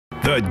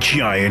The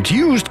giant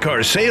used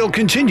car sale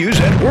continues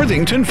at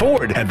Worthington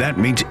Ford, and that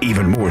means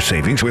even more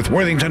savings with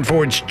Worthington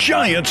Ford's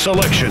giant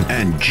selection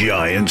and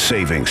giant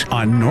savings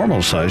on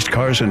normal-sized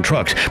cars and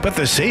trucks. But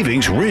the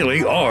savings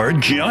really are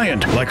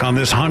giant, like on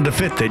this Honda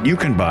Fit that you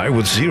can buy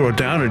with zero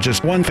down or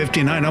just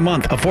 $159 a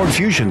month, a Ford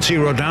Fusion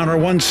zero down or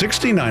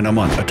 $169 a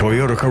month, a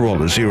Toyota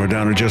Corolla zero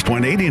down or just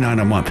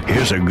 $189 a month.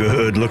 Here's a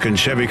good-looking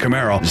Chevy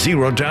Camaro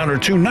zero down or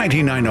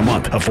 $299 a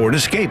month, a Ford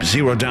Escape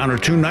zero down or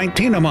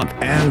 $219 a month,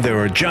 and there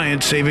are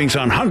giant savings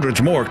on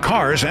hundreds more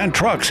cars and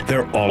trucks.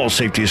 They're all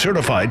safety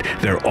certified,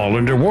 they're all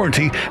under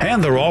warranty,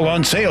 and they're all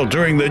on sale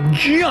during the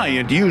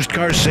giant used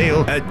car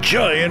sale at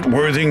Giant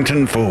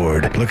Worthington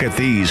Ford. Look at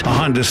these: a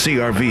Honda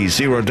CR-V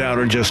zero down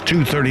or just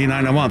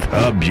 $239 a month,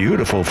 a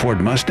beautiful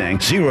Ford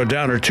Mustang zero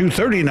down or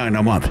 $239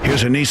 a month.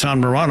 Here's a Nissan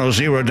Murano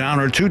zero down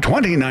or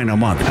 $229 a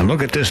month, and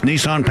look at this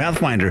Nissan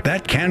Pathfinder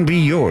that can be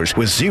yours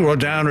with zero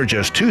down or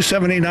just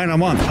 $279 a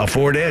month, a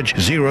Ford Edge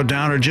zero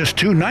down or just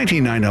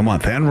 $299 a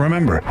month. And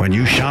remember, when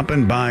you shop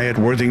and buy at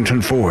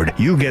Worthington Ford,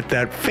 you get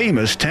that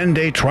famous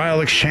 10-day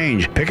trial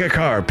exchange. Pick a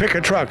car, pick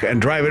a truck,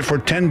 and drive it for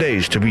 10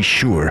 days to be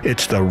sure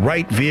it's the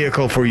right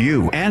vehicle for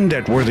you. And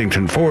at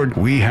Worthington Ford,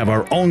 we have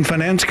our own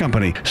finance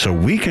company, so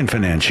we can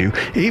finance you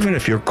even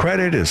if your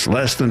credit is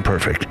less than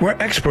perfect. We're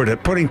expert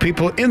at putting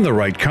people in the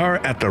right car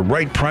at the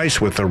right price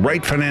with the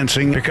right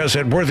financing, because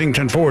at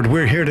Worthington Ford,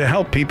 we're here to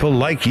help people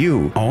like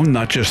you own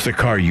not just the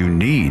car you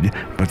need,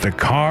 but the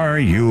car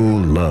you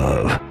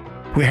love.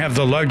 We have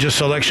the largest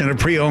selection of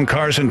pre-owned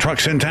cars and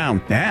trucks in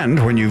town. And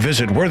when you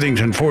visit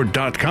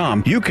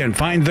worthingtonford.com, you can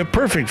find the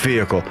perfect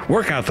vehicle,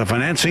 work out the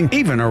financing,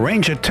 even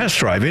arrange a test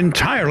drive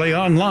entirely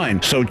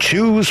online. So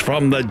choose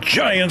from the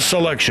giant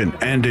selection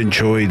and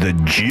enjoy the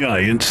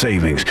giant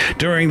savings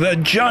during the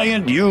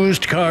giant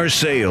used car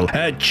sale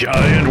at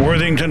Giant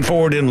Worthington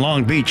Ford in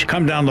Long Beach.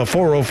 Come down the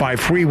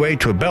 405 freeway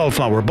to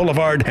Bellflower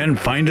Boulevard and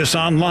find us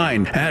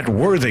online at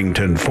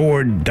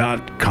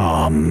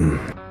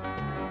worthingtonford.com.